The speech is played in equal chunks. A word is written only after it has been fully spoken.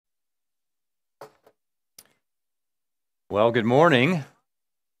Well, good morning.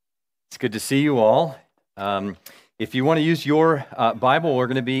 It's good to see you all. If you want to use your Bible, we're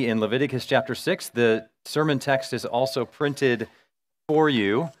going to be in Leviticus chapter 6. The sermon text is also printed for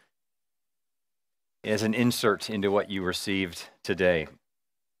you as an insert into what you received today.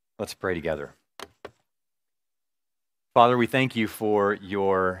 Let's pray together. Father, we thank you for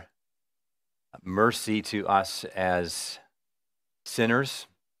your mercy to us as sinners.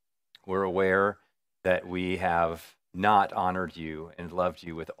 We're aware that we have not honored you and loved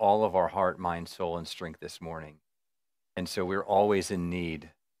you with all of our heart, mind, soul, and strength this morning. And so we're always in need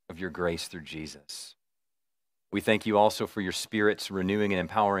of your grace through Jesus. We thank you also for your Spirit's renewing and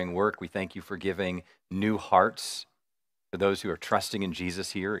empowering work. We thank you for giving new hearts for those who are trusting in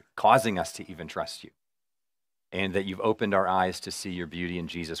Jesus here, causing us to even trust you, and that you've opened our eyes to see your beauty in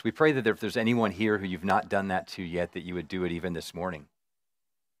Jesus. We pray that if there's anyone here who you've not done that to yet, that you would do it even this morning.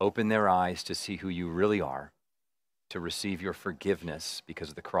 Open their eyes to see who you really are, to receive your forgiveness because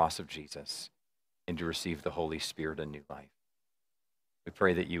of the cross of Jesus, and to receive the Holy Spirit a new life. We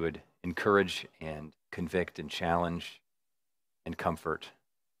pray that you would encourage and convict and challenge and comfort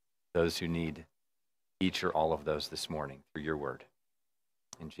those who need each or all of those this morning through your word.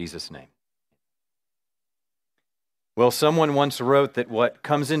 In Jesus' name. Well, someone once wrote that what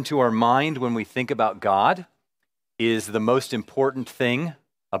comes into our mind when we think about God is the most important thing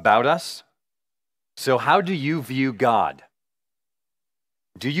about us. So how do you view God?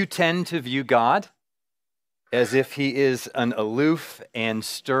 Do you tend to view God as if he is an aloof and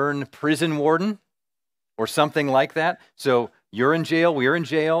stern prison warden or something like that? So you're in jail, we're in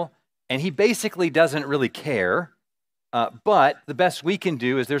jail, and he basically doesn't really care. But the best we can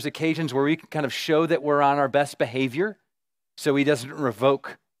do is there's occasions where we can kind of show that we're on our best behavior so he doesn't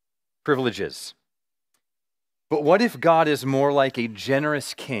revoke privileges. But what if God is more like a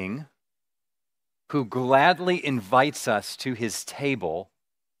generous king who gladly invites us to his table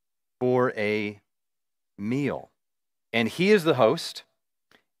for a meal? And he is the host,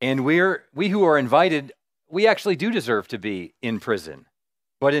 and we who are invited, we actually do deserve to be in prison.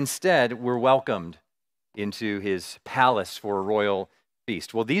 But instead, we're welcomed into his palace for a royal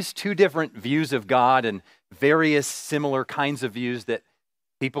feast. Well, these two different views of God and various similar kinds of views that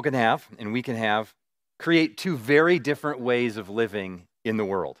people can have and we can have create two very different ways of living in the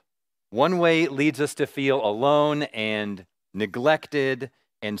world. One way leads us to feel alone and neglected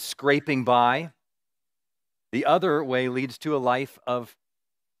and scraping by. The other way leads to a life of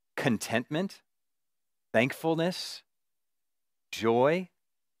contentment, thankfulness, joy,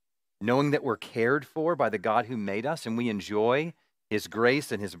 knowing that we're cared for by the God who made us and we enjoy his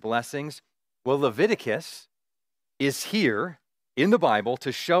grace and his blessings. Well, Leviticus is here in the Bible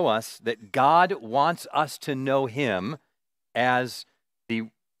to show us that God wants us to know him as the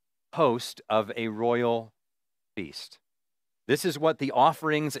host of a royal feast. This is what the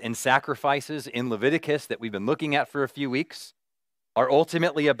offerings and sacrifices in Leviticus that we've been looking at for a few weeks are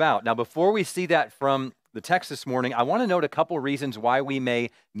ultimately about. Now, before we see that from the text this morning, I want to note a couple reasons why we may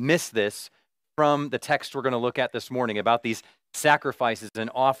miss this from the text we're going to look at this morning about these sacrifices and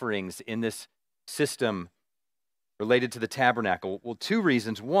offerings in this system related to the tabernacle. Well, two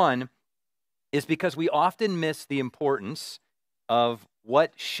reasons. One is because we often miss the importance of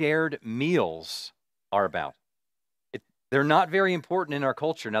what shared meals are about. They're not very important in our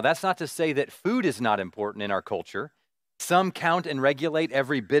culture. Now, that's not to say that food is not important in our culture. Some count and regulate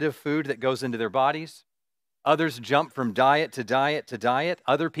every bit of food that goes into their bodies. Others jump from diet to diet to diet.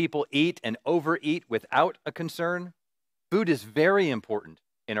 Other people eat and overeat without a concern. Food is very important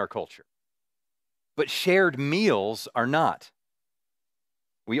in our culture. But shared meals are not.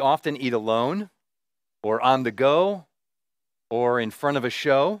 We often eat alone or on the go or in front of a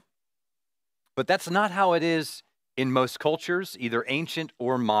show. But that's not how it is in most cultures, either ancient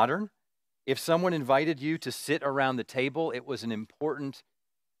or modern. If someone invited you to sit around the table, it was an important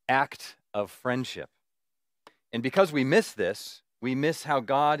act of friendship. And because we miss this, we miss how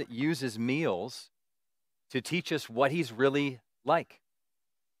God uses meals to teach us what he's really like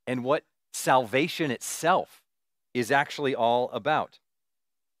and what salvation itself is actually all about.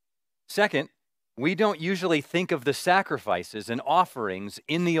 Second, we don't usually think of the sacrifices and offerings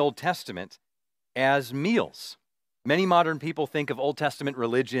in the Old Testament as meals. Many modern people think of Old Testament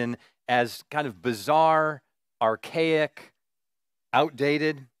religion as kind of bizarre, archaic,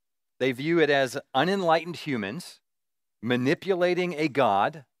 outdated. They view it as unenlightened humans manipulating a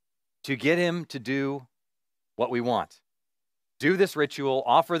God to get him to do what we want. Do this ritual,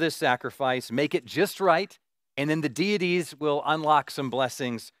 offer this sacrifice, make it just right, and then the deities will unlock some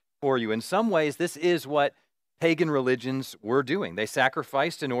blessings for you. In some ways, this is what pagan religions were doing. They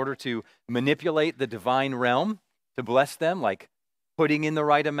sacrificed in order to manipulate the divine realm, to bless them, like putting in the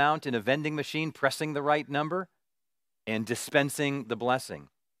right amount in a vending machine, pressing the right number, and dispensing the blessing.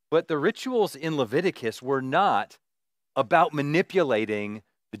 But the rituals in Leviticus were not about manipulating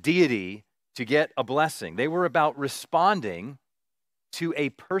the deity to get a blessing. They were about responding to a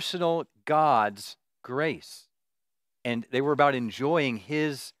personal God's grace. And they were about enjoying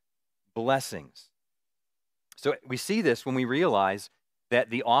his blessings. So we see this when we realize that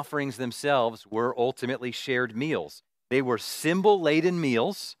the offerings themselves were ultimately shared meals. They were symbol-laden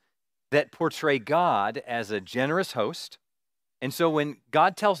meals that portray God as a generous host. And so when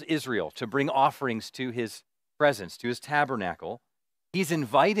God tells Israel to bring offerings to his presence, to his tabernacle, he's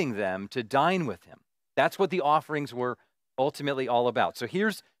inviting them to dine with him. That's what the offerings were ultimately all about. So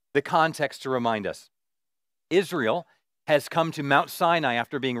here's the context to remind us. Israel has come to Mount Sinai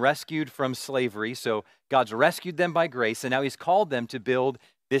after being rescued from slavery. So God's rescued them by grace, and now he's called them to build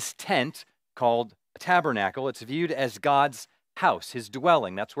this tent called a tabernacle. It's viewed as God's house, his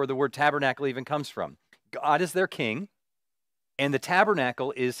dwelling. That's where the word tabernacle even comes from. God is their king, and the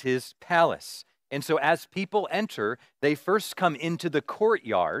tabernacle is his palace. And so as people enter, they first come into the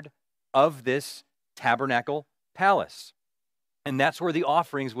courtyard of this tabernacle palace. And that's where the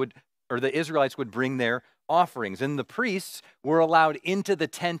offerings would, or the Israelites would bring their offerings. And the priests were allowed into the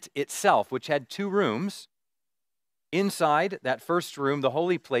tent itself, which had 2 rooms. Inside that first room, the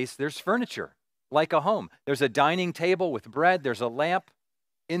holy place, there's furniture, like a home. There's a dining table with bread. There's a lamp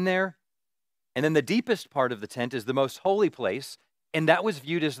in there. And then the deepest part of the tent is the most holy place, and that was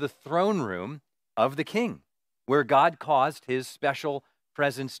viewed as the throne room of the king, where God caused his special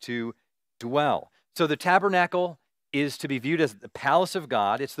presence to dwell. So the tabernacle is to be viewed as the palace of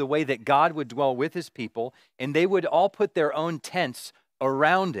God. It's the way that God would dwell with his people, and they would all put their own tents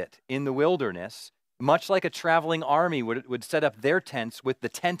around it in the wilderness, much like a traveling army would set up their tents with the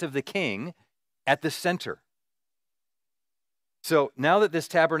tent of the king at the center. So now that this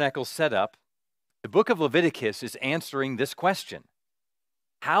tabernacle's set up, the book of Leviticus is answering this question.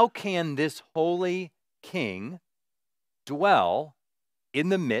 How can this holy king dwell in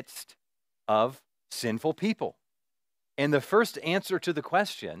the midst of sinful people? And the first answer to the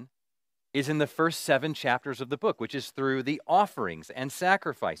question is in the first 7 chapters of the book, which is through the offerings and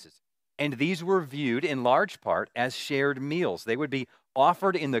sacrifices. And these were viewed in large part as shared meals. They would be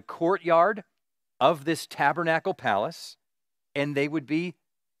offered in the courtyard of this tabernacle palace, and they would be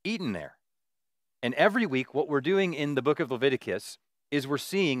eaten there. And every week, what we're doing in the book of Leviticus is we're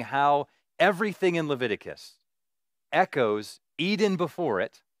seeing how everything in Leviticus echoes Eden before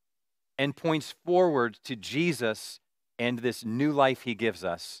it and points forward to Jesus and this new life he gives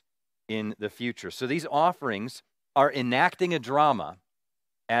us in the future. So these offerings are enacting a drama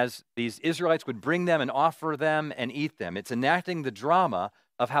as these Israelites would bring them and offer them and eat them. It's enacting the drama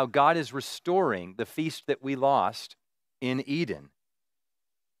of how God is restoring the feast that we lost in Eden.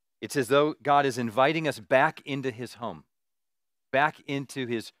 It's as though God is inviting us back into his home, back into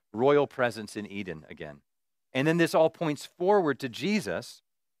his royal presence in Eden again. And then this all points forward to Jesus,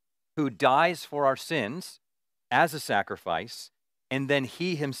 who dies for our sins as a sacrifice, and then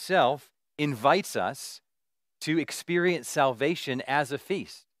he himself invites us to experience salvation as a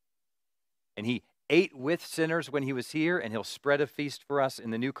feast. And he ate with sinners when he was here, and he'll spread a feast for us in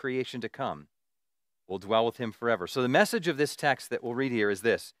the new creation to come. We'll dwell with him forever. So the message of this text that we'll read here is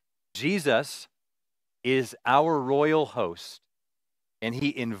this. Jesus is our royal host, and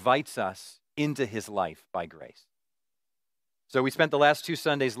he invites us into his life by grace. So we spent the last 2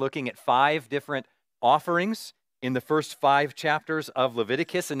 Sundays looking at 5 different offerings in the first 5 chapters of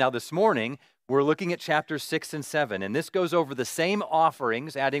Leviticus, and now this morning we're looking at chapters 6 and 7, and this goes over the same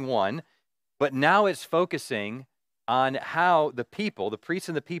offerings, adding 1, but now it's focusing on how the people, the priests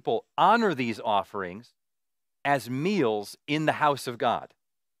and the people, honor these offerings as meals in the house of God.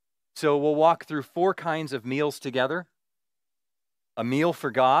 So we'll walk through 4 kinds of meals together. A meal for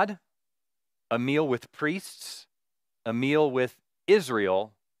God, a meal with priests, a meal with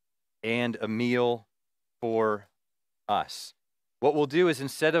Israel, and a meal for us. What we'll do is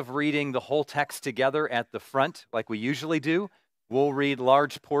instead of reading the whole text together at the front like we usually do, we'll read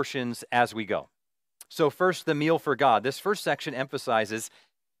large portions as we go. So first, the meal for God. This first section emphasizes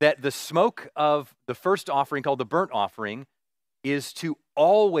that the smoke of the first offering, called the burnt offering, is to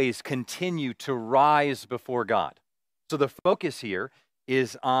always continue to rise before God. So the focus here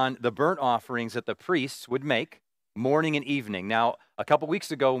is on the burnt offerings that the priests would make morning and evening. Now, a couple weeks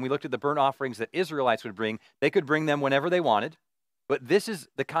ago when we looked at the burnt offerings that Israelites would bring, they could bring them whenever they wanted. But this is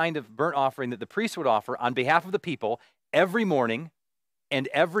the kind of burnt offering that the priests would offer on behalf of the people every morning and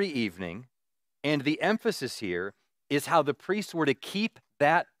every evening. And the emphasis here is how the priests were to keep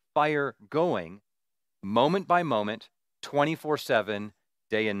that fire going moment by moment, 24/7,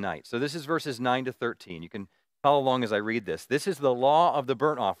 day and night. So this is verses 9 to 13. You can follow along as I read this. This is the law of the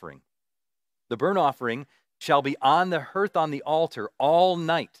burnt offering. The burnt offering shall be on the hearth on the altar all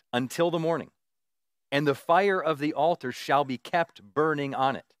night until the morning, and the fire of the altar shall be kept burning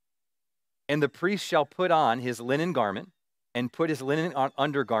on it. And the priest shall put on his linen garment, and put his linen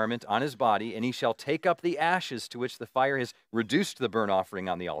undergarment on his body, and he shall take up the ashes to which the fire has reduced the burnt offering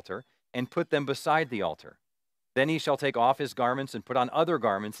on the altar, and put them beside the altar. Then he shall take off his garments and put on other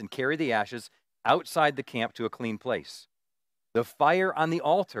garments, and carry the ashes outside the camp to a clean place. The fire on the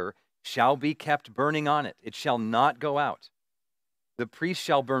altar shall be kept burning on it. It shall not go out. The priest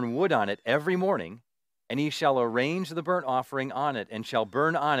shall burn wood on it every morning, and he shall arrange the burnt offering on it, and shall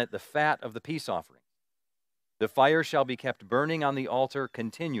burn on it the fat of the peace offering. The fire shall be kept burning on the altar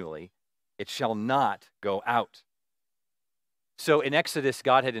continually. It shall not go out. So in Exodus,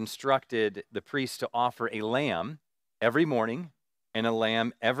 God had instructed the priests to offer a lamb every morning and a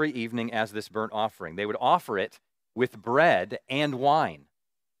lamb every evening as this burnt offering. They would offer it with bread and wine.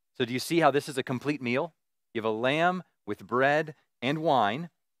 So do you see how this is a complete meal? You have a lamb with bread and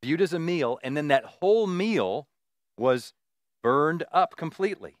wine, viewed as a meal, and then that whole meal was burned up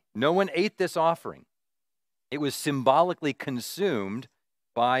completely. No one ate this offering. It was symbolically consumed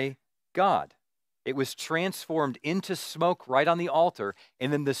by God. It was transformed into smoke right on the altar,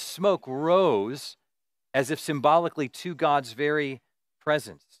 and then the smoke rose as if symbolically to God's very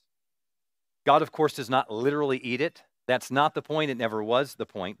presence. God, of course, does not literally eat it. That's not the point. It never was the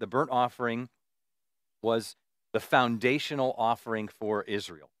point. The burnt offering was the foundational offering for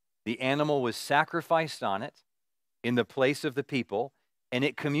Israel. The animal was sacrificed on it in the place of the people, and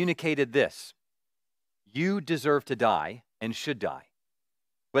it communicated this: you deserve to die and should die.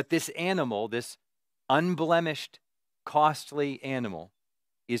 But this animal, this unblemished, costly animal,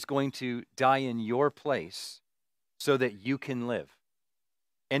 is going to die in your place so that you can live.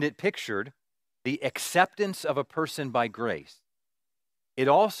 And it pictured the acceptance of a person by grace. It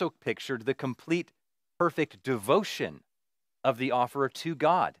also pictured the complete, perfect devotion of the offerer to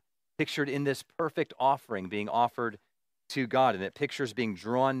God, pictured in this perfect offering being offered to God, and it pictures being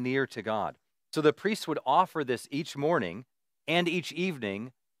drawn near to God. So the priests would offer this each morning and each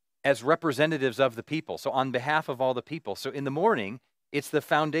evening as representatives of the people, so on behalf of all the people. So in the morning, it's the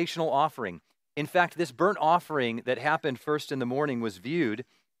foundational offering. In fact, this burnt offering that happened first in the morning was viewed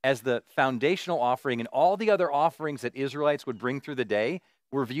as the foundational offering, and all the other offerings that Israelites would bring through the day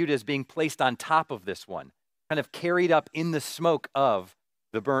were viewed as being placed on top of this one, kind of carried up in the smoke of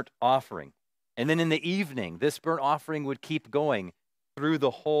the burnt offering. And then in the evening, this burnt offering would keep going through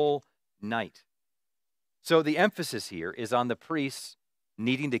the whole night. So the emphasis here is on the priests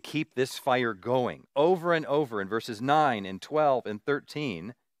needing to keep this fire going over and over. In verses 9 and 12 and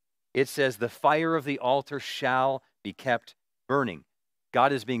 13, it says, the fire of the altar shall be kept burning.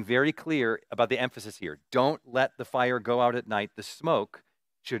 God is being very clear about the emphasis here. Don't let the fire go out at night. The smoke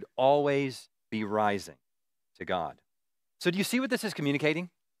should always be rising to God. So do you see what this is communicating?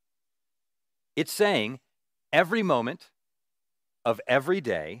 It's saying every moment of every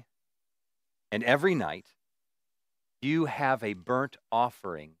day and every night, you have a burnt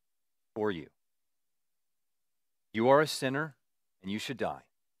offering for you. You are a sinner and you should die.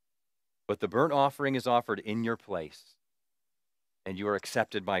 But the burnt offering is offered in your place, and you are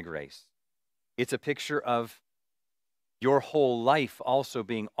accepted by grace. It's a picture of your whole life also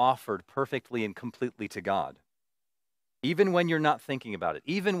being offered perfectly and completely to God. Even when you're not thinking about it,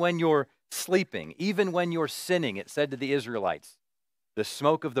 even when you're sleeping, even when you're sinning, it said to the Israelites, the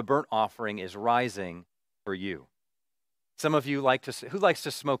smoke of the burnt offering is rising for you. Some of you who likes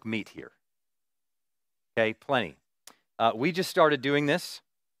to smoke meat here? Okay, plenty. We just started doing this.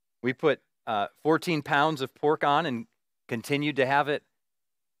 We put 14 pounds of pork on and continued to have it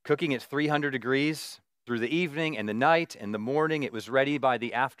cooking at 300 degrees through the evening and the night and the morning. It was ready by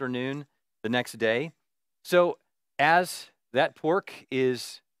the afternoon the next day. So as that pork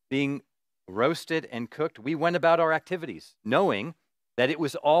is being roasted and cooked, we went about our activities knowing that it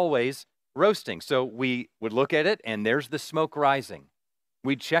was always roasting. So we would look at it and there's the smoke rising.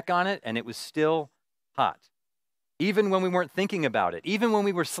 We'd check on it and it was still hot. Even when we weren't thinking about it, even when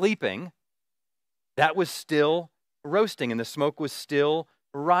we were sleeping, that was still roasting and the smoke was still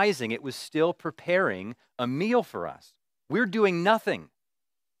rising. It was still preparing a meal for us. We're doing nothing,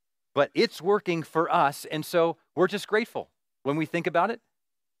 but it's working for us, and so we're just grateful when we think about it.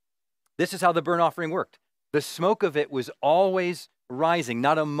 This is how the burnt offering worked. The smoke of it was always rising.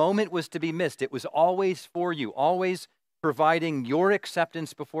 Not a moment was to be missed. It was always for you, always providing your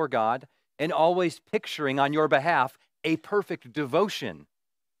acceptance before God, and always picturing on your behalf a perfect devotion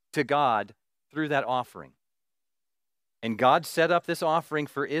to God through that offering. And God set up this offering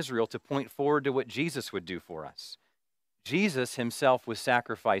for Israel to point forward to what Jesus would do for us. Jesus himself was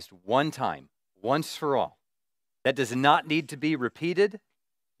sacrificed one time, once for all. That does not need to be repeated.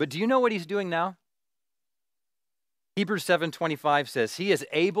 But do you know what he's doing now? Hebrews 7:25 says, he is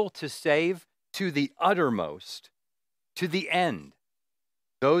able to save to the uttermost, to the end,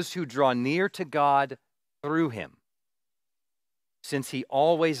 those who draw near to God through him, since he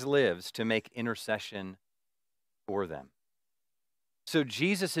always lives to make intercession for them. So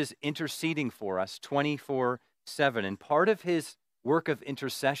Jesus is interceding for us 24/7, and part of his work of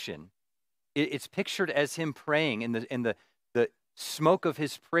intercession, it's pictured as him praying and the smoke of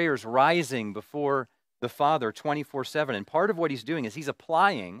his prayers rising before the Father 24/7. And part of what he's doing is he's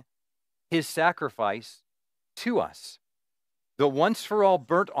applying his sacrifice to us. The once-for-all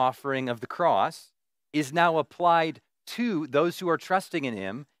burnt offering of the cross is now applied to those who are trusting in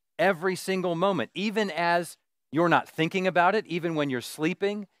him every single moment, even as you're not thinking about it, even when you're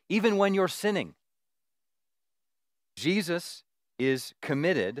sleeping, even when you're sinning. Jesus is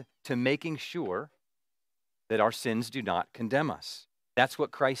committed to making sure that our sins do not condemn us. That's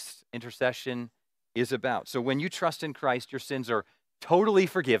what Christ's intercession is about. So when you trust in Christ, your sins are totally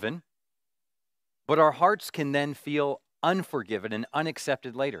forgiven, but our hearts can then feel unforgiven and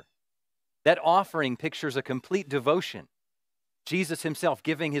unaccepted later. That offering pictures a complete devotion. Jesus himself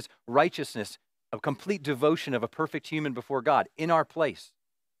giving his righteousness, a complete devotion of a perfect human before God in our place.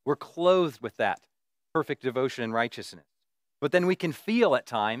 We're clothed with that perfect devotion and righteousness. But then we can feel at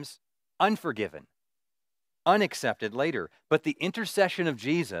times unforgiven, unaccepted later. But the intercession of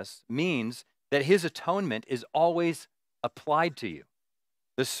Jesus means that his atonement is always applied to you.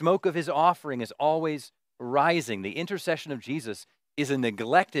 The smoke of his offering is always rising. The intercession of Jesus is a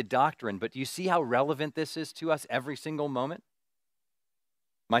neglected doctrine, but do you see how relevant this is to us every single moment?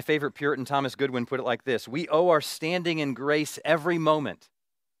 My favorite Puritan, Thomas Goodwin, put it like this: we owe our standing in grace every moment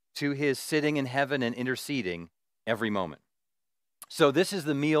to his sitting in heaven and interceding every moment. So this is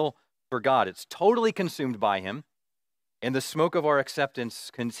the meal for God. It's totally consumed by him, and the smoke of our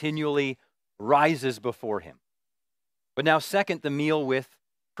acceptance continually rises before him. But now, second, the meal with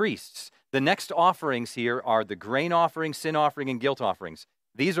priests. The next offerings here are the grain offering, sin offering, and guilt offerings.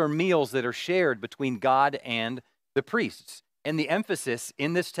 These are meals that are shared between God and the priests. And the emphasis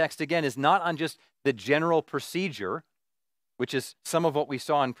in this text, again, is not on just the general procedure, which is some of what we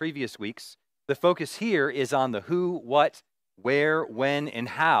saw in previous weeks. The focus here is on the who, what, where, when, and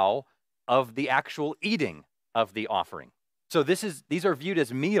how of the actual eating of the offering. So these are viewed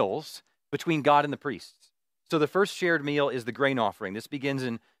as meals between God and the priests. So the first shared meal is the grain offering. This begins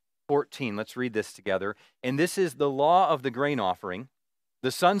in 14. Let's read this together. And this is the law of the grain offering.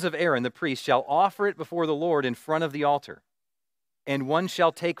 The sons of Aaron, the priest, shall offer it before the Lord in front of the altar. And one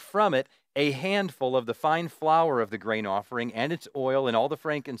shall take from it a handful of the fine flour of the grain offering and its oil and all the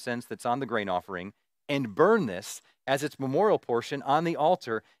frankincense that's on the grain offering, and burn this as its memorial portion on the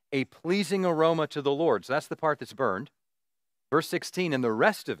altar, a pleasing aroma to the Lord. So that's the part that's burned. Verse 16, and the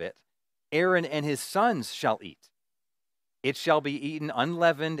rest of it Aaron and his sons shall eat. It shall be eaten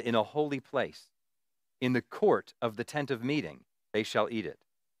unleavened in a holy place. In the court of the tent of meeting they shall eat it.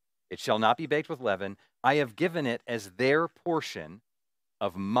 It shall not be baked with leaven. I have given it as their portion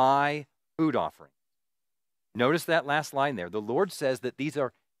of my food offering. Notice that last line there. The Lord says that these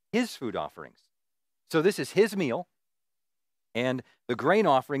are his food offerings. So this is his meal, and the grain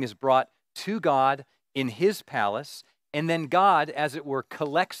offering is brought to God in his palace, and then God, as it were,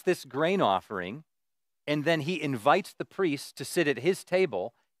 collects this grain offering, and then he invites the priests to sit at his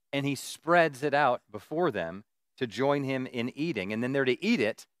table, and he spreads it out before them to join him in eating, and then they're to eat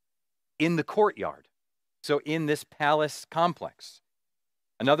it in the courtyard, so in this palace complex.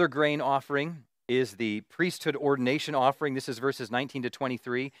 Another grain offering is the priesthood ordination offering. This is verses 19 to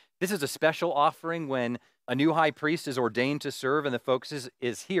 23. This is a special offering when a new high priest is ordained to serve, and the focus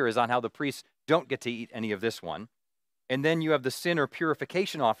is on how the priests don't get to eat any of this one. And then you have the sin or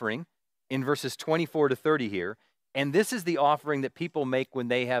purification offering in verses 24 to 30 here. And this is the offering that people make when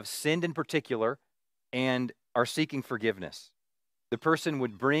they have sinned in particular and are seeking forgiveness. The person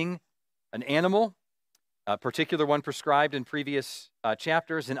would bring an animal, a particular one prescribed in previous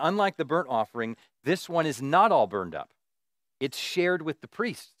chapters, and unlike the burnt offering, this one is not all burned up. It's shared with the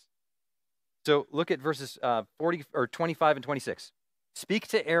priests. So look at verses 25 and 26. Speak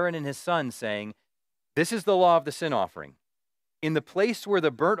to Aaron and his sons, saying, this is the law of the sin offering. In the place where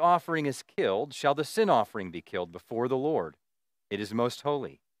the burnt offering is killed, shall the sin offering be killed before the Lord. It is most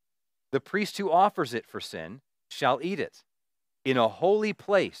holy. The priest who offers it for sin shall eat it. In a holy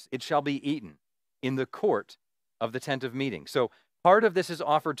place it shall be eaten, in the court of the tent of meeting. So part of this is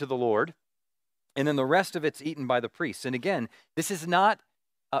offered to the Lord, And then the rest of it's eaten by the priests. And again, this is not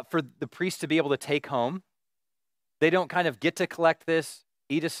for the priests to be able to take home. They don't kind of get to collect this,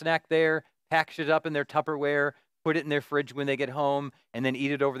 eat a snack there, package it up in their Tupperware, put it in their fridge when they get home, and then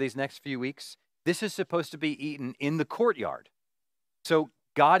eat it over these next few weeks. This is supposed to be eaten in the courtyard. So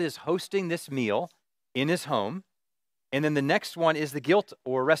God is hosting this meal in his home. And then the next one is the guilt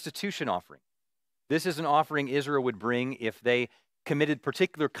or restitution offering. This is an offering Israel would bring if they committed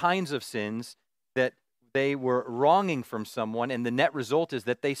particular kinds of sins that they were wronging from someone, and the net result is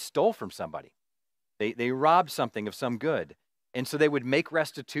that they stole from somebody. They robbed something of some good. And so they would make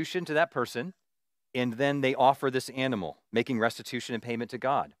restitution to that person, and then they offer this animal, making restitution and payment to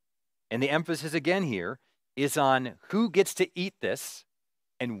God. And the emphasis again here is on who gets to eat this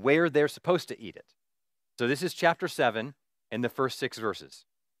and where they're supposed to eat it. So this is chapter 7 and the first 6 verses.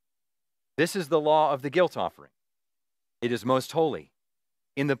 This is the law of the guilt offering. It is most holy.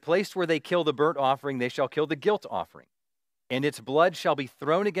 In the place where they kill the burnt offering, they shall kill the guilt offering. And its blood shall be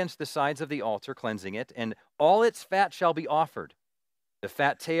thrown against the sides of the altar, cleansing it, and all its fat shall be offered. The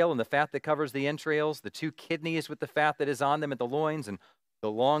fat tail and the fat that covers the entrails, the 2 kidneys with the fat that is on them at the loins, and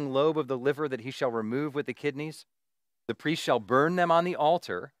the long lobe of the liver that he shall remove with the kidneys. The priest shall burn them on the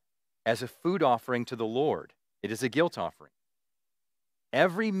altar as a food offering to the Lord. It is a guilt offering.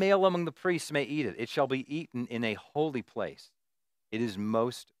 Every male among the priests may eat it. It shall be eaten in a holy place. It is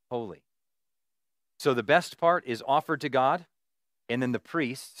most holy. So the best part is offered to God, and then the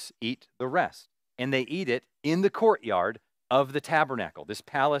priests eat the rest. And they eat it in the courtyard of the tabernacle, this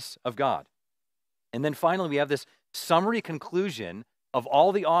palace of God. And then finally, we have this summary conclusion of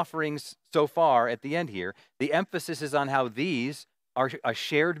all the offerings so far at the end here. The emphasis is on how these are a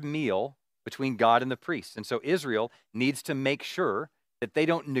shared meal between God and the priests. And so Israel needs to make sure that they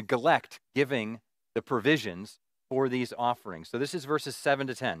don't neglect giving the provisions for these offerings. So this is verses 7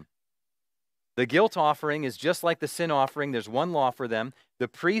 to 10. The guilt offering is just like the sin offering. There's one law for them. The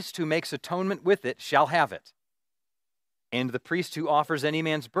priest who makes atonement with it shall have it. And the priest who offers any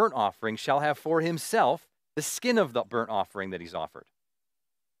man's burnt offering shall have for himself the skin of the burnt offering that he's offered.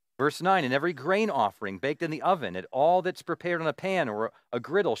 Verse 9, and every grain offering baked in the oven, and all that's prepared on a pan or a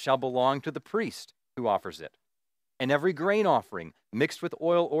griddle shall belong to the priest who offers it. And every grain offering, mixed with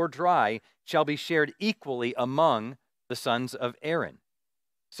oil or dry, shall be shared equally among the sons of Aaron.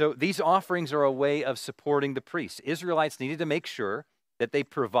 So these offerings are a way of supporting the priests. Israelites needed to make sure that they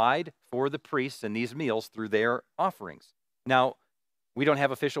provide for the priests in these meals through their offerings. Now, we don't have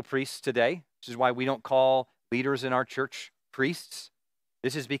official priests today, which is why we don't call leaders in our church priests.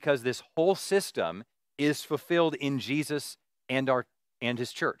 This is because this whole system is fulfilled in Jesus and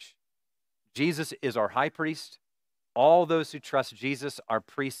his church. Jesus is our high priest. All those who trust Jesus are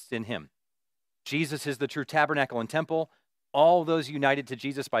priests in him. Jesus is the true tabernacle and temple. All those united to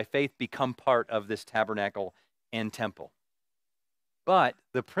Jesus by faith become part of this tabernacle and temple. But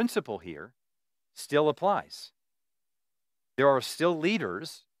the principle here still applies. There are still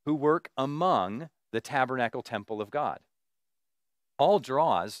leaders who work among the tabernacle temple of God. Paul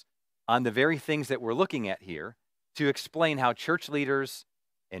draws on the very things that we're looking at here to explain how church leaders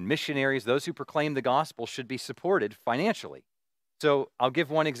and missionaries, those who proclaim the gospel, should be supported financially. So I'll give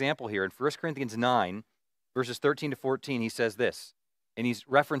one example here. In 1 Corinthians 9, verses 13 to 14, he says this, and he's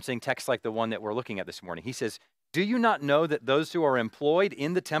referencing texts like the one that we're looking at this morning. He says, do you not know that those who are employed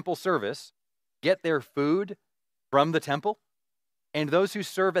in the temple service get their food from the temple? And those who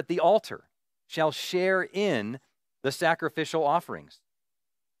serve at the altar shall share in the sacrificial offerings.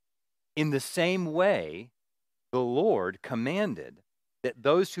 In the same way, the Lord commanded that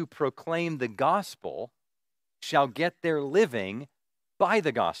those who proclaim the gospel shall get their living by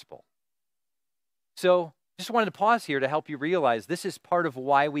the gospel. So just wanted to pause here to help you realize this is part of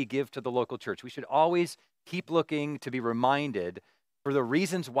why we give to the local church. We should always keep looking to be reminded for the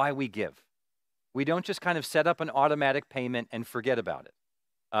reasons why we give. We don't just kind of set up an automatic payment and forget about it.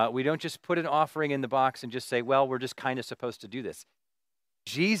 We don't just put an offering in the box and just say, well, we're just kind of supposed to do this.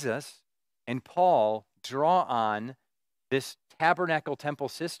 Jesus and Paul draw on this tabernacle temple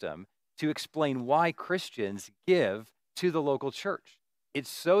system to explain why Christians give to the local church. It's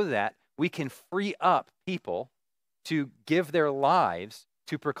so that we can free up people to give their lives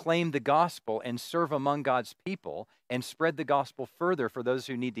to proclaim the gospel and serve among God's people and spread the gospel further for those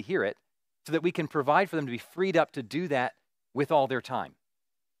who need to hear it, so that we can provide for them to be freed up to do that with all their time.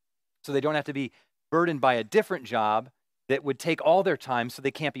 So they don't have to be burdened by a different job that would take all their time, so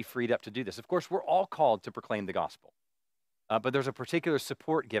they can't be freed up to do this. Of course, we're all called to proclaim the gospel, but there's a particular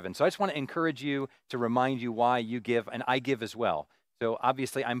support given. So I just want to encourage you to remind you why you give, and I give as well. So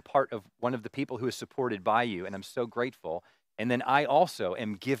obviously, I'm part of one of the people who is supported by you, and I'm so grateful. And then I also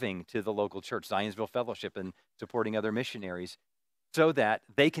am giving to the local church, Zionsville Fellowship, and supporting other missionaries so that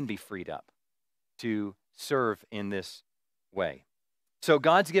they can be freed up to serve in this way. So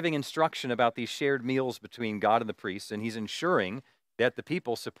God's giving instruction about these shared meals between God and the priests, and he's ensuring that the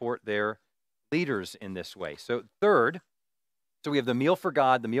people support their leaders in this way. So third, so we have the meal for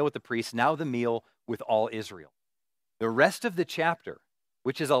God, the meal with the priests, now the meal with all Israel. The rest of the chapter,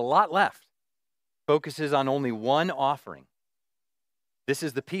 which is a lot left, focuses on only one offering. This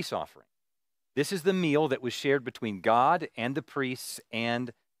is the peace offering. This is the meal that was shared between God and the priests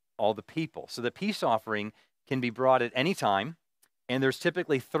and all the people. So the peace offering can be brought at any time, and there's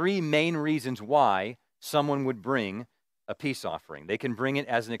typically three main reasons why someone would bring a peace offering. They can bring it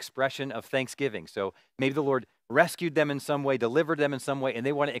as an expression of thanksgiving. So maybe the Lord rescued them in some way, delivered them in some way, and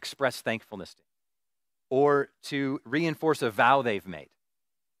they want to express thankfulness to him. Or to reinforce a vow they've made.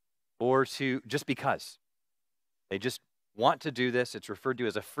 Or to just because. They just want to do this. It's referred to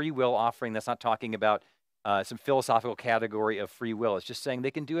as a free will offering. That's not talking about some philosophical category of free will. It's just saying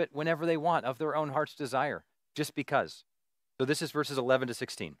they can do it whenever they want of their own heart's desire, just because. So this is verses 11 to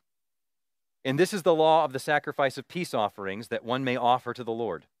 16. And this is the law of the sacrifice of peace offerings that one may offer to the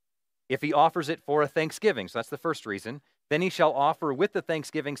Lord. If he offers it for a thanksgiving, so that's the first reason, then he shall offer with the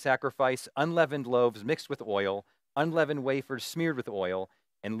thanksgiving sacrifice unleavened loaves mixed with oil, unleavened wafers smeared with oil,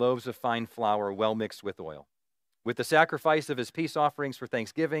 and loaves of fine flour well mixed with oil. With the sacrifice of his peace offerings for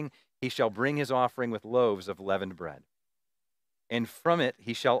thanksgiving, he shall bring his offering with loaves of leavened bread. And from it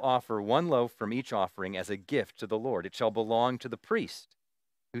he shall offer one loaf from each offering as a gift to the Lord. It shall belong to the priest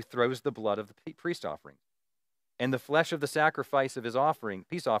who throws the blood of the priest offering. And the flesh of the sacrifice of his offering,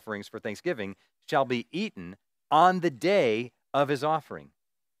 peace offerings for thanksgiving, shall be eaten on the day of his offering.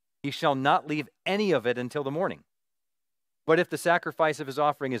 He shall not leave any of it until the morning. But if the sacrifice of his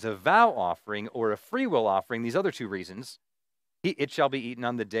offering is a vow offering or a free will offering, these other two reasons, it shall be eaten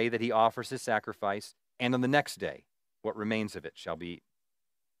on the day that he offers his sacrifice, and on the next day, what remains of it shall be eaten.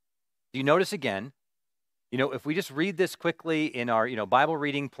 Do you notice again, if we just read this quickly in our, Bible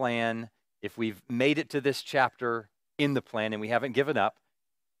reading plan, if we've made it to this chapter in the plan and we haven't given up,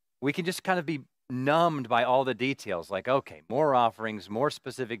 we can just kind of be numbed by all the details. Like, okay, more offerings, more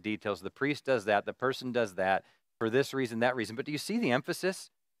specific details. The priest does that. The person does that for this reason, that reason. But do you see the emphasis,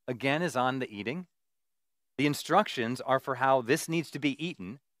 again, is on the eating? The instructions are for how this needs to be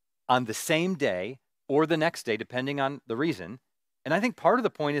eaten on the same day or the next day, depending on the reason. And I think part of the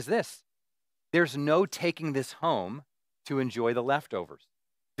point is this. There's no taking this home to enjoy the leftovers.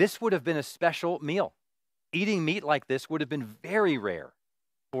 This would have been a special meal. Eating meat like this would have been very rare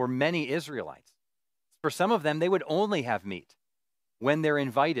for many Israelites. For some of them, they would only have meat when they're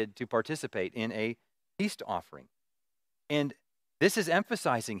invited to participate in a feast offering. And this is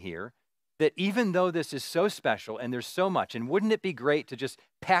emphasizing here that even though this is so special and there's so much, and wouldn't it be great to just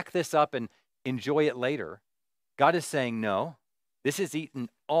pack this up and enjoy it later, God is saying, no, this is eaten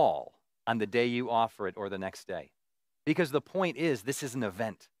all on the day you offer it or the next day. Because the point is, this is an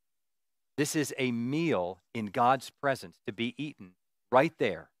event. This is a meal in God's presence to be eaten right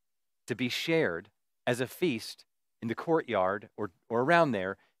there, to be shared as a feast in the courtyard or around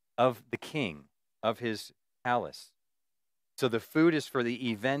there of the king, of his palace. So the food is for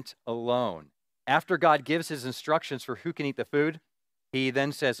the event alone. After God gives his instructions for who can eat the food, he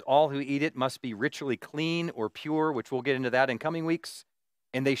then says all who eat it must be ritually clean or pure, which we'll get into that in coming weeks,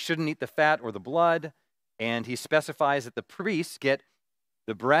 and they shouldn't eat the fat or the blood. And he specifies that the priests get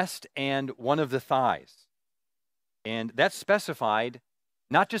the breast and one of the thighs. And that's specified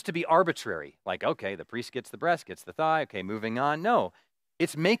not just to be arbitrary, like, okay, the priest gets the breast, gets the thigh, okay, moving on. No,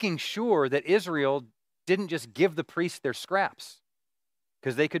 it's making sure that Israel didn't just give the priests their scraps,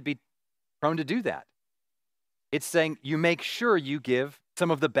 because they could be prone to do that. It's saying you make sure you give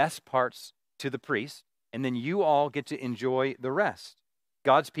some of the best parts to the priest, and then you all get to enjoy the rest.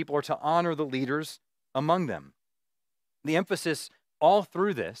 God's people are to honor the leaders among them. The emphasis all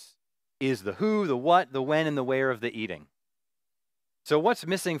through this is the who, the what, the when, and the where of the eating. So what's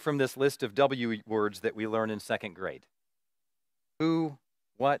missing from this list of W words that we learn in second grade? Who,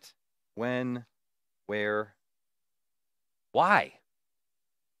 what, when, where, why?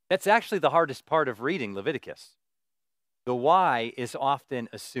 That's actually the hardest part of reading Leviticus. The why is often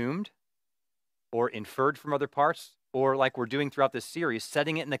assumed or inferred from other parts, or like we're doing throughout this series,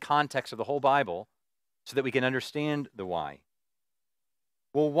 setting it in the context of the whole Bible so that we can understand the why.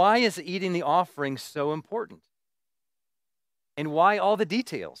 Well, why is eating the offering so important? And why all the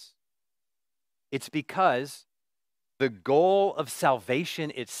details? It's because the goal of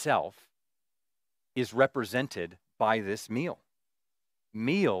salvation itself is represented by this meal.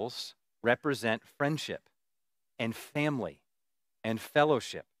 Meals represent friendship and family and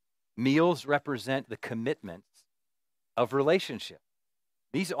fellowship. Meals represent the commitments of relationship.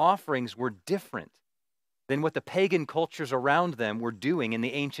 These offerings were different than what the pagan cultures around them were doing in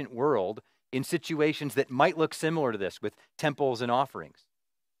the ancient world in situations that might look similar to this with temples and offerings.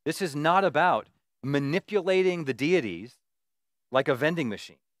 This is not about manipulating the deities like a vending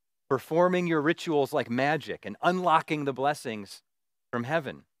machine, performing your rituals like magic, and unlocking the blessings from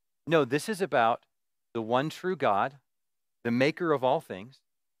heaven. No, this is about the one true God, the maker of all things,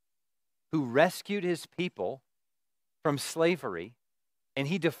 who rescued his people from slavery, and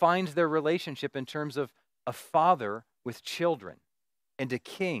he defines their relationship in terms of a father with children and a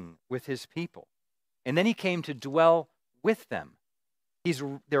king with his people. And then he came to dwell with them. He's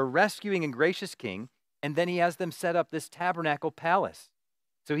their rescuing and gracious king, and then he has them set up this tabernacle palace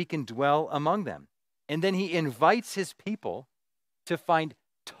so he can dwell among them. And then he invites his people to find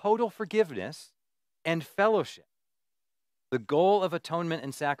total forgiveness and fellowship. The goal of atonement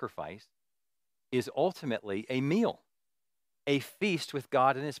and sacrifice is ultimately a meal, a feast with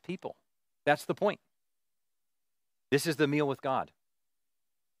God and his people. That's the point. This is the meal with God.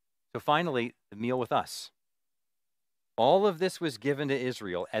 So finally, the meal with us. All of this was given to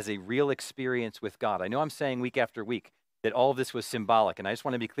Israel as a real experience with God. I know I'm saying week after week that all of this was symbolic, and I just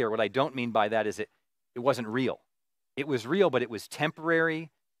want to be clear. What I don't mean by that is it wasn't real. It was real, but it was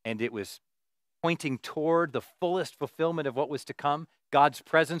temporary, and it was pointing toward the fullest fulfillment of what was to come. God's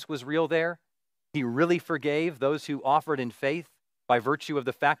presence was real there. He really forgave those who offered in faith by virtue of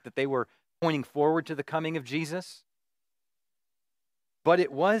the fact that they were pointing forward to the coming of Jesus. But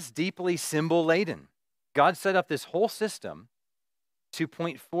it was deeply symbol-laden. God set up this whole system to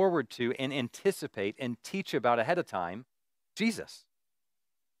point forward to and anticipate and teach about ahead of time Jesus.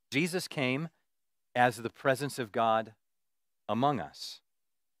 Jesus came as the presence of God among us.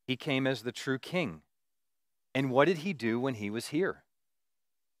 He came as the true king. And what did he do when he was here?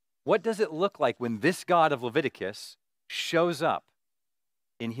 What does it look like when this God of Leviticus shows up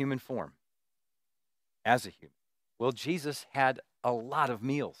in human form as a human? Well, Jesus had a lot of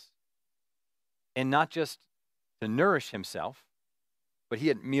meals. And not just to nourish himself, but he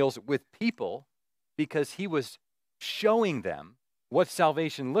had meals with people because he was showing them what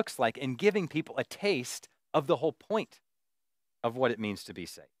salvation looks like and giving people a taste of the whole point of what it means to be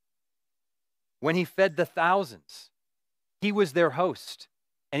saved. When he fed the thousands, he was their host,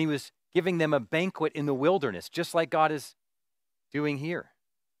 and he was giving them a banquet in the wilderness, just like God is doing here.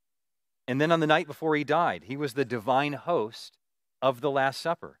 And then on the night before he died, he was the divine host of the Last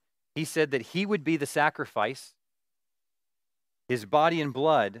Supper. He said that he would be the sacrifice, his body and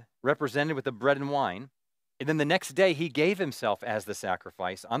blood represented with the bread and wine. And then the next day, he gave himself as the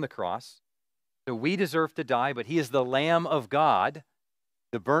sacrifice on the cross. So we deserve to die, but he is the Lamb of God,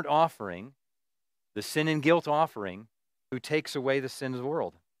 the burnt offering, the sin and guilt offering, who takes away the sin of the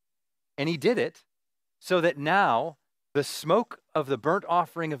world. And he did it so that now the smoke of the burnt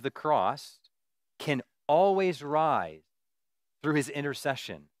offering of the cross can always rise through his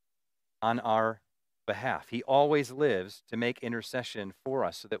intercession on our behalf. He always lives to make intercession for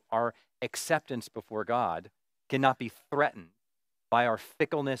us so that our acceptance before God cannot be threatened by our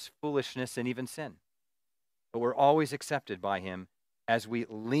fickleness, foolishness, and even sin. But we're always accepted by him as we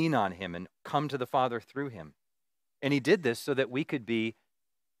lean on him and come to the Father through him. And he did this so that we could be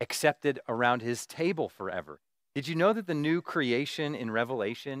accepted around his table forever. Did you know that the new creation in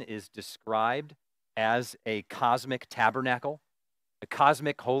Revelation is described as a cosmic tabernacle? A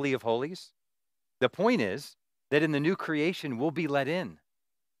cosmic holy of holies? The point is that in the new creation, we'll be let in.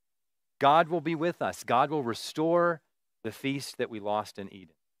 God will be with us. God will restore the feast that we lost in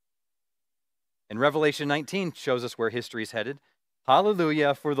Eden. And Revelation 19 shows us where history is headed.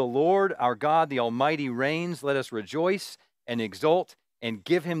 Hallelujah, for the Lord our God, the Almighty, reigns. Let us rejoice and exult and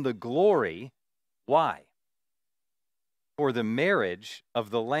give him the glory. Why? For the marriage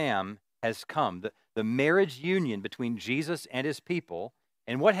of the Lamb has come. The marriage union between Jesus and his people.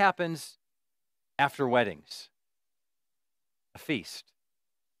 And what happens after weddings? A feast,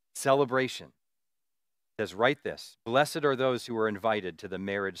 celebration. It says, write this: blessed are those who are invited to the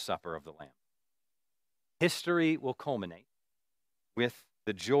marriage supper of the Lamb. History will culminate with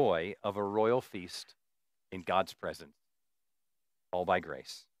the joy of a royal feast in God's presence, all by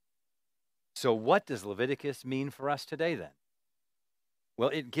grace. So what does Leviticus mean for us today then? Well,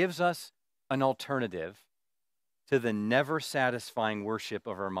 it gives us an alternative to the never-satisfying worship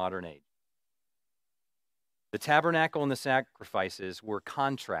of our modern age. The tabernacle and the sacrifices were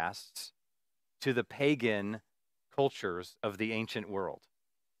contrasts to the pagan cultures of the ancient world.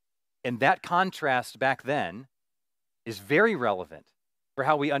 And that contrast back then is very relevant for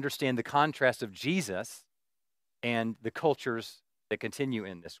how we understand the contrast of Jesus and the cultures that continue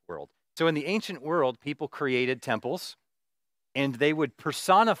in this world. So in the ancient world, people created temples, and they would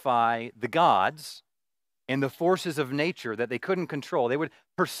personify the gods and the forces of nature that they couldn't control. They would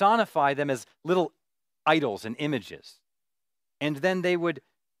personify them as little idols and images. And then they would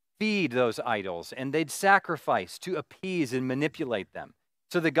feed those idols, and they'd sacrifice to appease and manipulate them.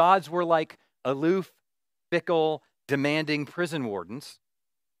 So the gods were like aloof, fickle, demanding prison wardens.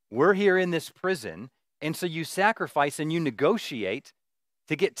 We're here in this prison, and so you sacrifice and you negotiate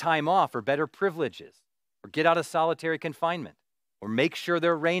to get time off or better privileges, or get out of solitary confinement, or make sure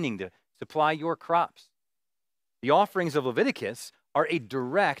they're raining to supply your crops. The offerings of Leviticus are a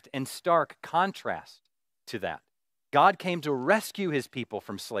direct and stark contrast to that. God came to rescue his people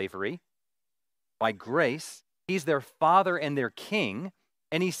from slavery by grace. He's their father and their king,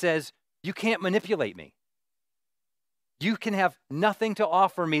 and he says, you can't manipulate me. You can have nothing to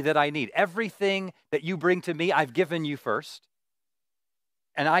offer me that I need. Everything that you bring to me, I've given you first,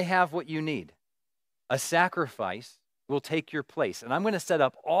 and I have what you need. A sacrifice will take your place, and I'm going to set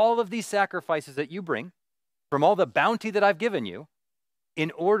up all of these sacrifices that you bring from all the bounty that I've given you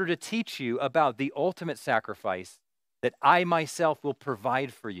in order to teach you about the ultimate sacrifice that I myself will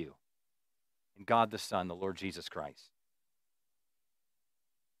provide for you in God the Son, the Lord Jesus Christ.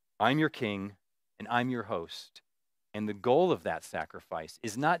 I'm your king, and I'm your host. And the goal of that sacrifice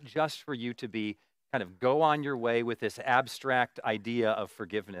is not just for you to be kind of go on your way with this abstract idea of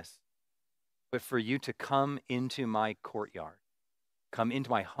forgiveness, but for you to come into my courtyard, come into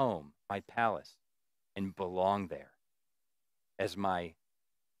my home, my palace, and belong there as my,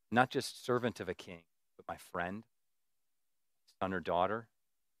 not just servant of a king, but my friend, son or daughter,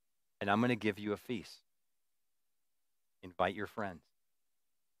 and I'm going to give you a feast. Invite your friends.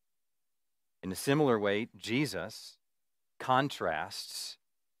 In a similar way, Jesus contrasts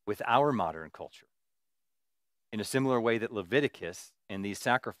with our modern culture. In a similar way that Leviticus and these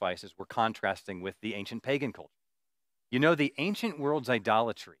sacrifices were contrasting with the ancient pagan culture. You know, the ancient world's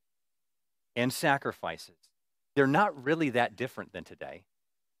idolatry and sacrifices, they're not really that different than today.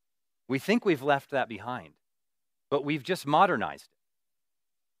 We think we've left that behind, but we've just modernized it.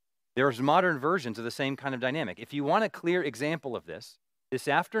 There's modern versions of the same kind of dynamic. If you want a clear example of this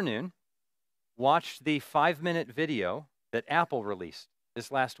afternoon, watch the 5-minute video that Apple released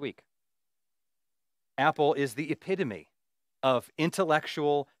this last week. Apple is the epitome of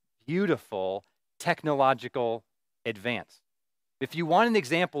intellectual, beautiful, technological advance. If you want an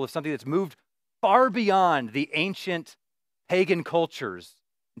example of something that's moved far beyond the ancient pagan cultures,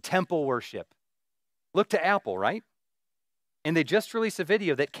 temple worship, look to Apple, right? And they just released a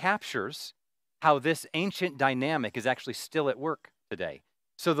video that captures how this ancient dynamic is actually still at work today.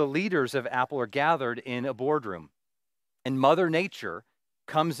 So the leaders of Apple are gathered in a boardroom, and Mother Nature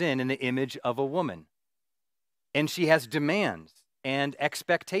comes in the image of a woman. And she has demands and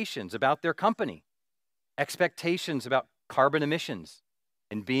expectations about their company, expectations about carbon emissions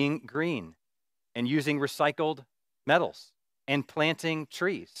and being green and using recycled metals and planting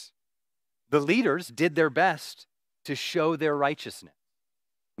trees. The leaders did their best to show their righteousness.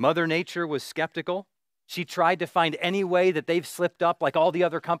 Mother Nature was skeptical. She tried to find any way that they've slipped up, like all the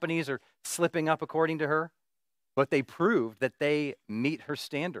other companies are slipping up according to her, but they proved that they meet her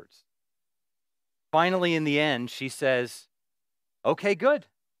standards. Finally, in the end, she says, okay, good.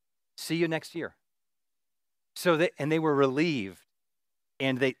 See you next year. And they were relieved,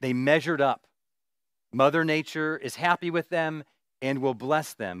 and they measured up. Mother Nature is happy with them and will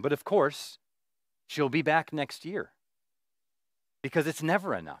bless them. But of course, she'll be back next year because it's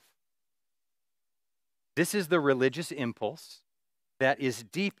never enough. This is the religious impulse that is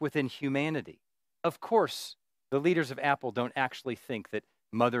deep within humanity. Of course, the leaders of Apple don't actually think that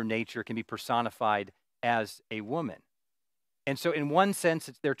Mother Nature can be personified as a woman. And so in one sense,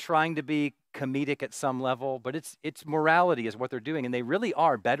 they're trying to be comedic at some level, but it's morality is what they're doing. And they really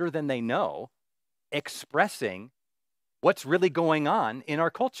are, better than they know, expressing what's really going on in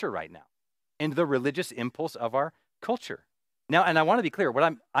our culture right now and the religious impulse of our culture. Now, and I want to be clear,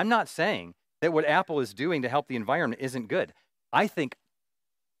 what I'm not saying that what Apple is doing to help the environment isn't good. I think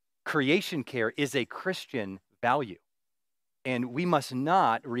creation care is a Christian value. And we must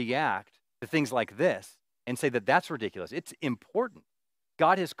not react to things like this and say that that's ridiculous. It's important.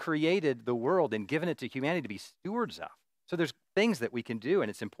 God has created the world and given it to humanity to be stewards of. So there's things that we can do,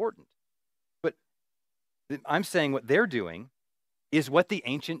 and it's important. But I'm saying what they're doing is what the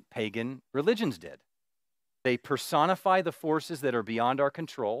ancient pagan religions did. They personify the forces that are beyond our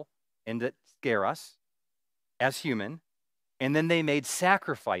control and that scare us as human, and then they made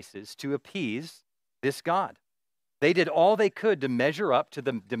sacrifices to appease this God. They did all they could to measure up to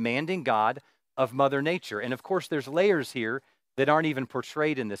the demanding God of Mother Nature. And of course, there's layers here that aren't even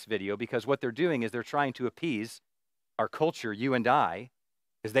portrayed in this video, because what they're doing is they're trying to appease our culture, you and I,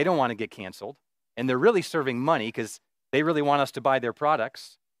 because they don't want to get canceled. And they're really serving money because they really want us to buy their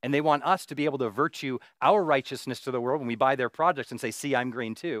products. And they want us to be able to virtue our righteousness to the world when we buy their products and say, see, I'm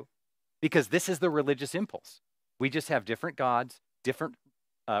green too. Because this is the religious impulse. We just have different gods, different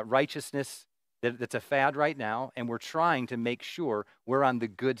righteousness that's a fad right now. And we're trying to make sure we're on the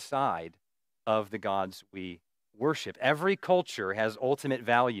good side of the gods we worship. Every culture has ultimate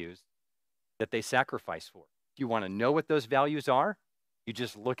values that they sacrifice for. If you want to know what those values are, you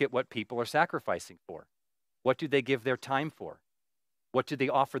just look at what people are sacrificing for. What do they give their time for? What do they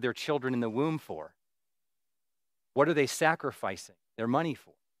offer their children in the womb for? What are they sacrificing their money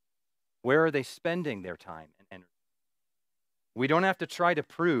for? Where are they spending their time and energy? We don't have to try to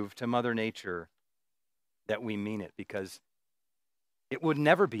prove to Mother Nature that we mean it, because it would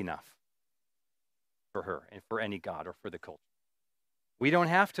never be enough for her and for any god or for the culture. We don't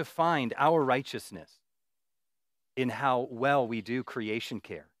have to find our righteousness in how well we do creation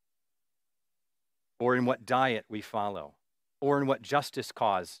care, or in what diet we follow, or in what justice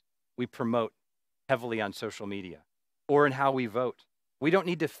cause we promote heavily on social media, or in how we vote. We don't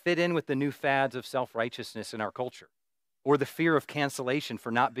need to fit in with the new fads of self-righteousness in our culture, or the fear of cancellation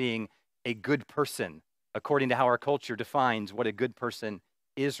for not being a good person according to how our culture defines what a good person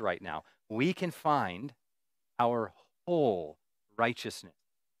is right now. We can find our whole righteousness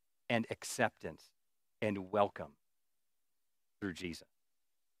and acceptance and welcome through Jesus.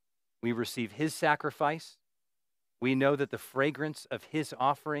 We receive his sacrifice. We know that the fragrance of his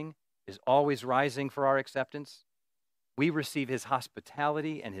offering is always rising for our acceptance. We receive his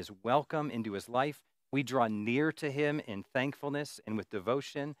hospitality and his welcome into his life. We draw near to him in thankfulness and with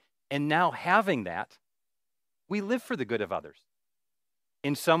devotion. And now, having that, we live for the good of others.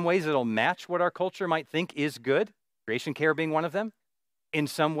 In some ways, it'll match what our culture might think is good, creation care being one of them. In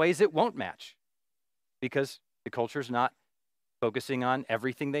some ways, it won't match, because the culture's not focusing on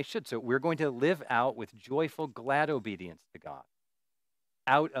everything they should. So we're going to live out with joyful, glad obedience to God,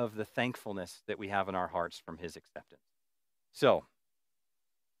 out of the thankfulness that we have in our hearts from his acceptance. So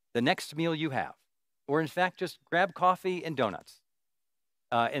the next meal you have, or in fact, just grab coffee and donuts,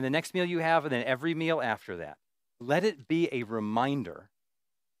 and the next meal you have, and then every meal after that, let it be a reminder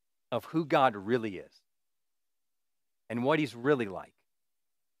of who God really is and what he's really like.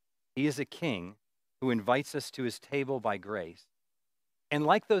 He is a king who invites us to his table by grace. And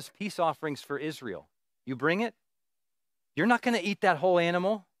like those peace offerings for Israel, you bring it, you're not going to eat that whole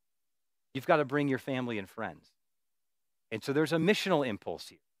animal. You've got to bring your family and friends. And so there's a missional impulse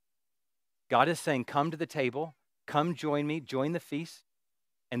here. God is saying, come to the table, come join me, join the feast,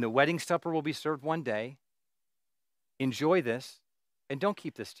 and the wedding supper will be served one day. Enjoy this, and don't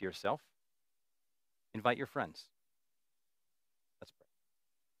keep this to yourself. Invite your friends. Let's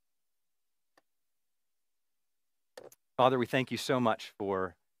pray. Father, we thank you so much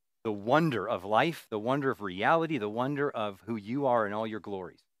for the wonder of life, the wonder of reality, the wonder of who you are in all your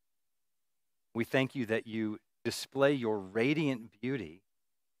glories. We thank you that you display your radiant beauty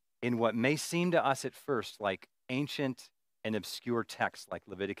in what may seem to us at first like ancient and obscure texts like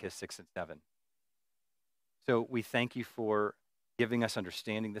Leviticus 6 and 7. So we thank you for giving us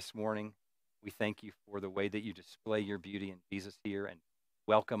understanding this morning. We thank you for the way that you display your beauty in Jesus here and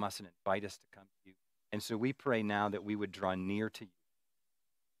welcome us and invite us to come to you. And so we pray now that we would draw near to you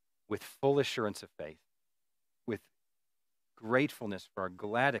with full assurance of faith, with gratefulness for our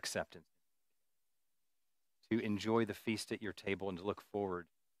glad acceptance, to enjoy the feast at your table and to look forward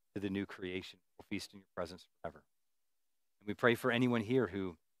to the new creation. We'll feast in your presence forever. And we pray for anyone here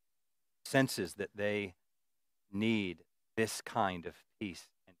who senses that they need this kind of peace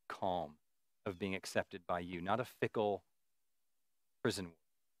and calm of being accepted by you, not a fickle prison,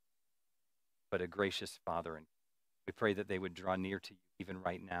 but a gracious Father. And we pray that they would draw near to you even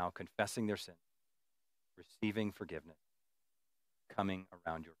right now, confessing their sins, receiving forgiveness, coming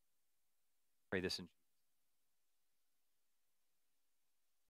around your. Pray this in Jesus' name.